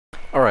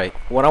Alright,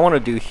 what I want to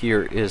do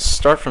here is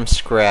start from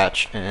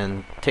scratch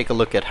and take a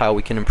look at how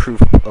we can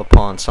improve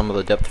upon some of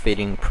the depth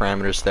fading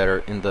parameters that are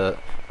in the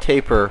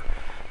taper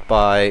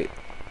by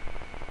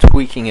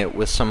tweaking it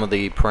with some of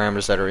the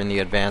parameters that are in the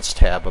advanced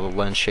tab of the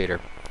lens shader.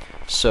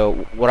 So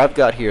what I've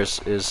got here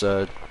is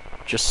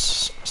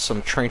just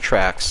some train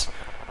tracks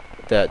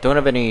that don't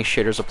have any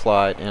shaders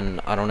applied,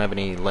 and I don't have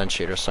any lens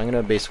shaders, so I'm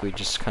going to basically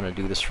just kind of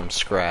do this from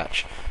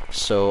scratch.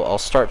 So I'll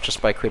start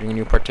just by creating a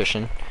new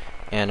partition,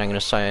 and I'm going to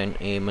assign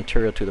a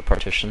material to the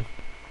partition.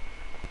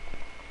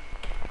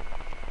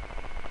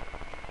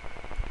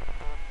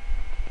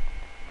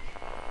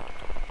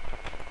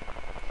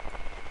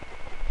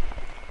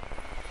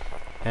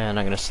 And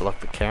I'm going to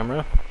select the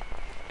camera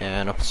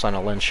and assign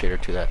a lens shader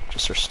to that,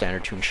 just our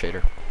standard Toon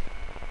shader.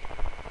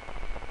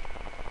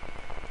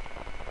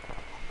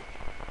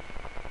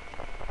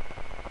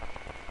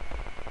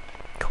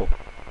 Cool.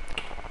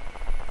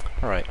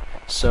 Alright,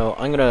 so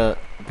I'm going to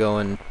go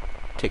and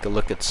take a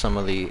look at some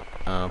of the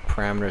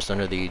parameters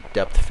under the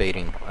depth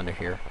fading under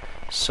here.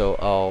 So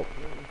I'll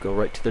go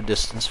right to the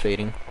distance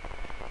fading,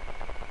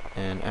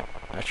 and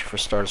actually for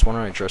starters, why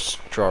don't I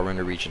just draw a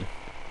render region.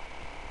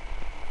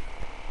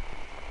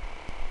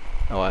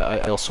 Oh, I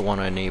also want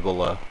to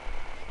enable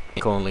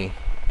ink only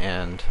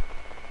and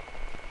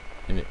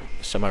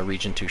set my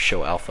region to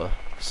show alpha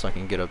so I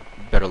can get a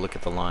better look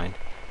at the line.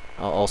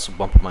 I'll also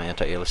bump up my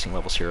anti-aliasing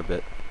levels here a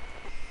bit.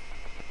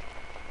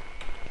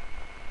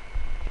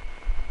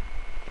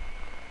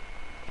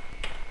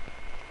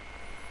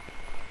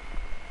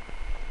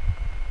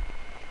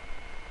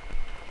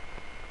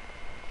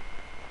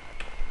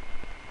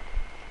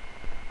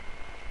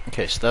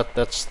 Okay, so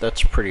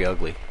that's pretty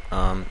ugly.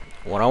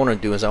 What I want to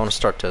do is I want to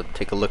start to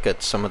take a look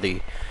at some of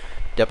the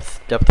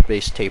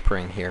depth-based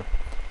tapering here.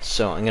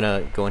 So I'm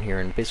gonna go in here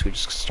and basically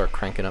just start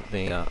cranking up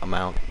the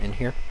amount in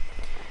here.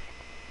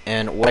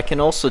 And what I can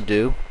also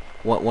do,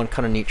 one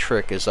kind of neat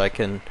trick, is I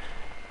can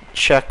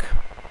check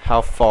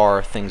how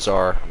far things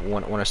are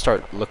when I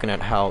start looking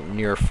at how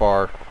near or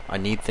far I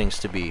need things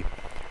to be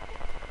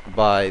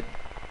by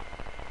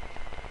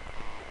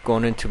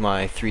going into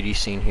my 3D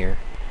scene here,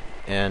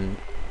 and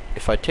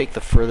if I take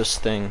the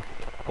furthest thing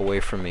away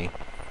from me,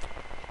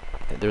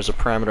 there's a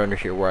parameter under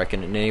here where I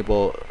can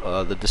enable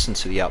the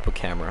distance to the output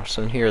camera.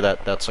 So in here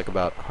that's like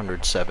about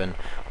 107.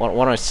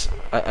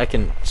 I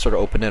can sort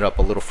of open it up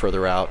a little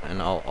further out,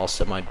 and I'll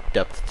set my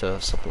depth to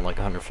something like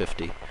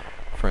 150,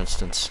 for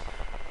instance.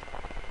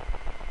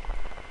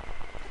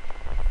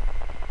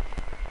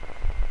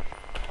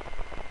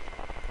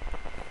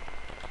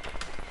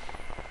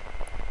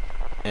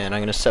 And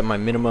I'm going to set my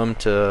minimum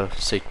to,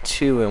 say,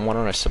 2, and why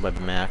don't I set my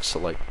max to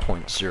like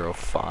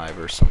 0.05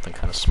 or something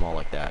kind of small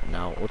like that.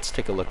 Now let's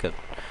take a look at,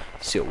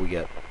 see what we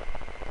get.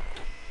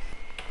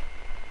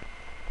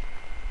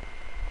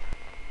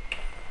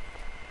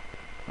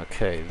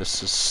 Okay,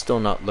 this is still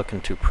not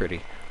looking too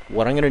pretty.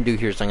 What I'm going to do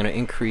here is I'm going to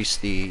increase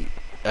the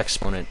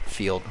exponent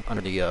field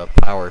under the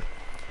power,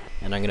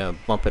 and I'm going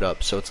to bump it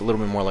up so it's a little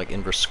bit more like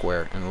inverse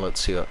square, and let's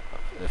see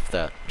if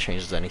that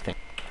changes anything.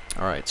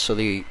 Alright, so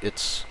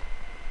it's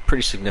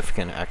pretty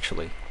significant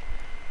actually.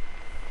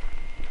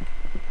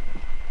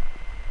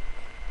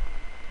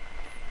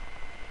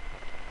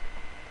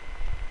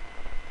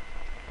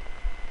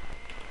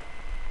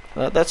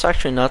 That's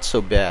actually not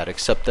so bad,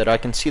 except that I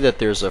can see that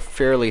there's a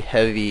fairly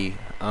heavy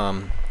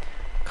kind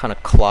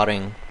of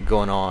clotting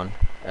going on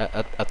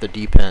at the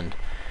deep end,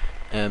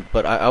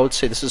 but I would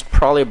say this is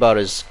probably about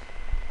as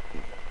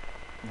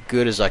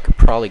good as I could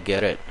probably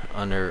get it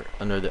under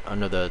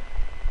the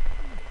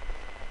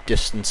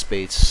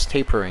distance-based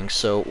tapering.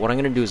 So what I'm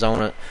going to do is I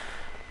want to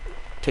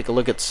take a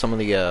look at some of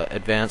the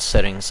advanced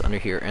settings under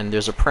here, and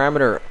there's a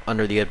parameter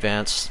under the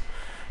advanced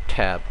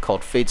tab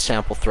called fade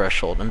sample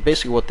threshold, and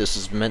basically what this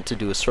is meant to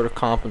do is sort of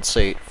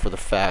compensate for the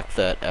fact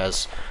that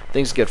as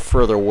things get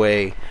further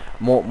away,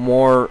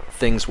 more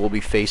things will be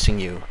facing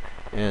you,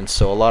 and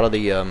so a lot of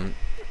the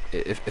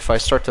if I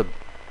start to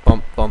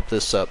bump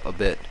this up a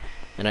bit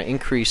and I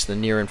increase the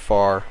near and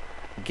far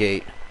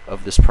gate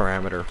of this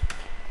parameter,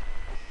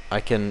 I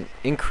can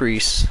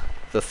increase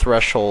the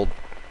threshold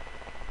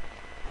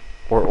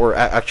or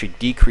actually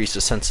decrease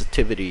the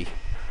sensitivity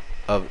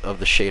of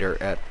the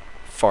shader at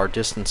far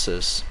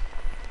distances,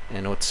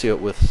 and let's see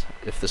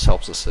if this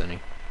helps us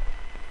any.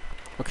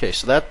 Okay,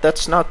 so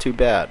that's not too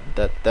bad.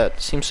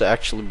 That seems to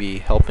actually be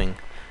helping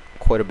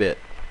quite a bit.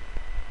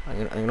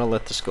 I'm gonna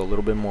let this go a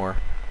little bit more,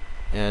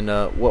 and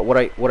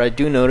what I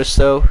do notice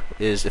though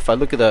is if I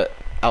look at the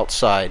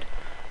outside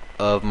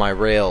of my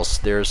rails,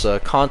 there's a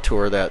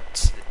contour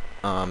that's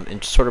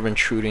sort of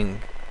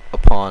intruding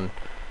upon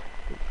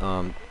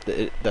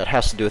that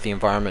has to do with the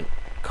environment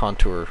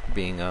contour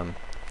being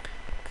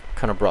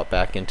kind of brought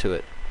back into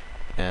it.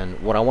 And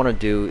what I want to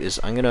do is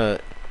I'm going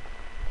to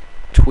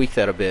tweak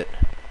that a bit,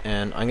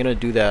 and I'm going to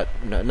do that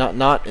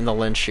not in the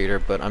lens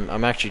shader, but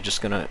I'm actually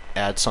just going to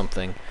add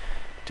something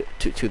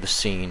to the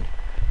scene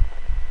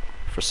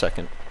for a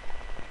second.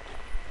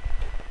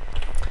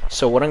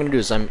 So what I'm going to do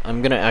is I'm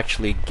going to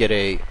actually get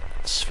a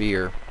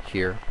sphere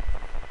here,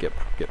 get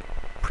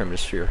primitive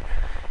sphere,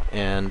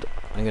 and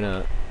I'm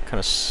gonna kind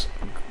of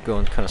go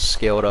and kind of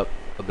scale it up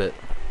a bit.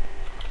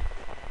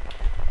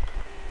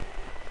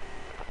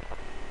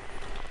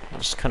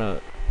 Just kind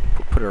of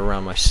put it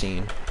around my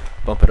scene,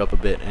 bump it up a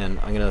bit, and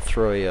I'm gonna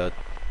throw a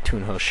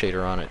Toon Host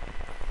shader on it.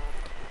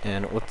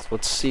 And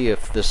let's see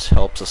if this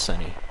helps us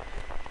any.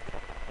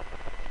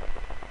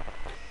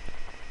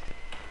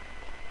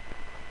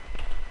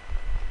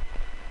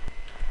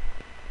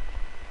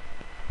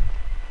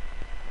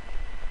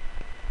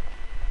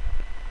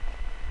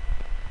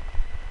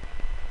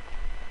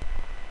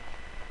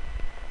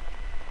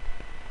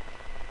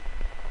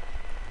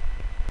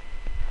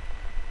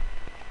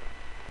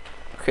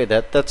 Okay,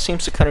 that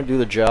seems to kind of do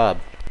the job.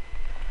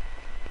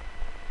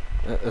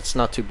 That's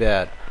not too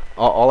bad.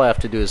 All I have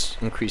to do is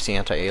increase the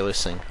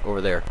anti-aliasing over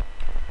there.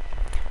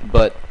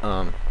 But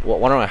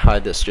why don't I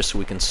hide this just so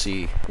we can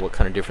see what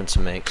kind of difference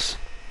it makes.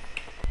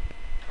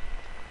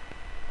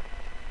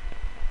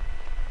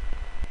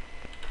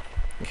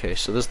 Okay,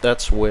 so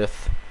that's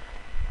with,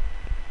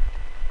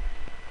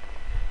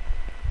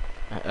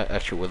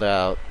 actually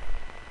without,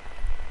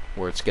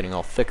 where it's getting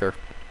all thicker.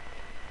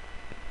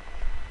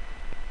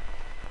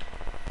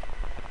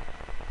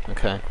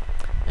 Okay,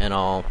 and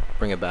I'll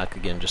bring it back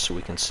again just so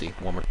we can see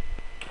one more.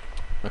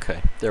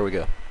 Okay, there we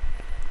go.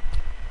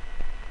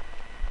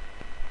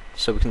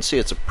 So we can see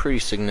it's a pretty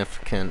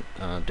significant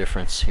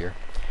difference here.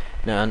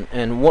 Now,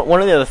 and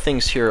one of the other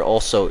things here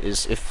also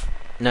is if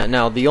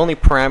now the only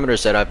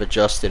parameters that I've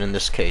adjusted in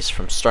this case,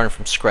 from starting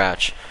from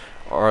scratch,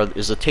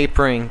 is the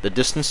tapering, the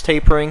distance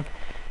tapering,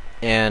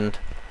 and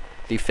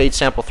the fade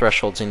sample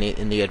thresholds in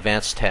the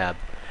advanced tab.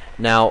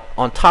 Now,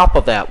 on top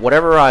of that,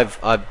 whatever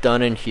I've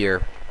done in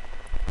here,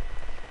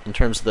 in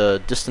terms of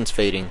the distance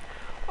fading,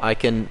 I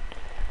can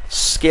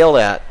scale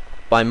that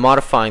by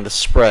modifying the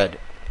spread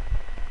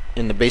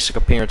in the basic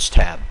appearance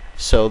tab.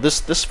 So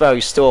this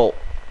value still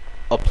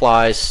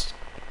applies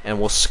and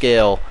will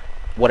scale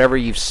whatever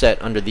you've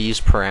set under these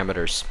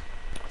parameters.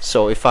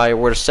 So if I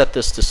were to set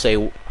this to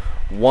say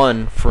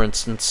 1, for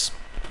instance,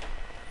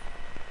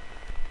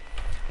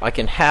 I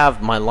can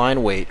have my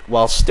line weight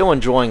while still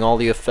enjoying all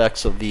the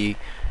effects of the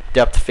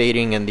depth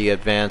fading and the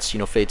advanced,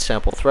 fade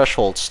sample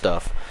threshold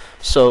stuff.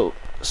 So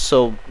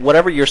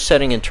whatever you're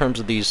setting in terms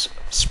of these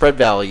spread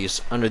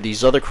values under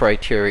these other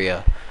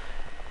criteria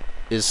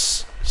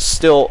is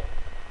still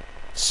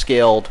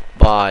scaled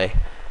by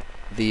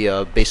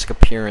the basic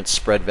appearance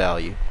spread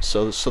value.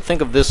 So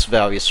think of this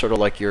value as sort of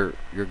like your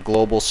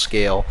global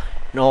scale,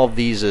 and all of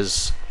these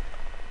as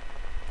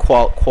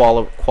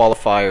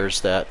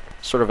qualifiers that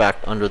sort of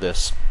act under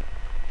this.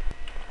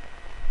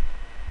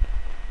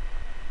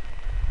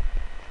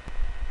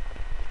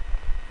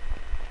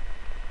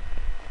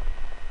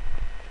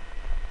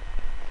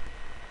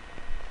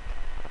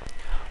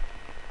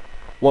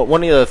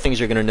 One of the other things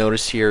you're going to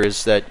notice here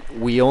is that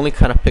we only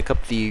kind of pick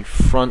up the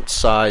front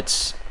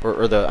sides,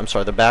 or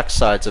the back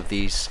sides of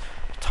these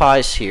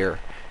ties here,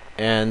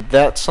 and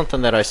that's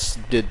something that I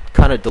did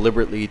kind of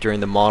deliberately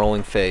during the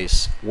modeling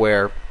phase,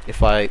 where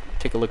if I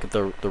take a look at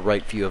the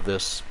right view of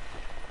this,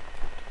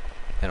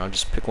 and I'll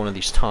just pick one of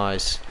these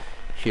ties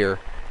here,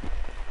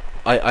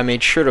 I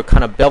made sure to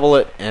kind of bevel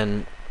it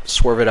and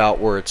swerve it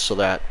outwards so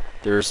that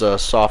there's a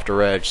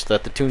softer edge, so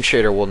that the Toon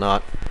shader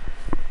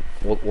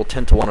will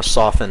tend to want to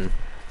soften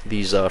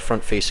these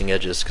front-facing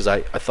edges, because I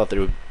thought that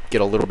it would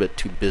get a little bit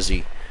too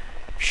busy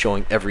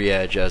showing every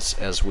edge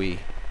as we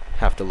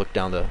have to look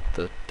down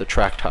the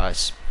track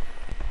ties.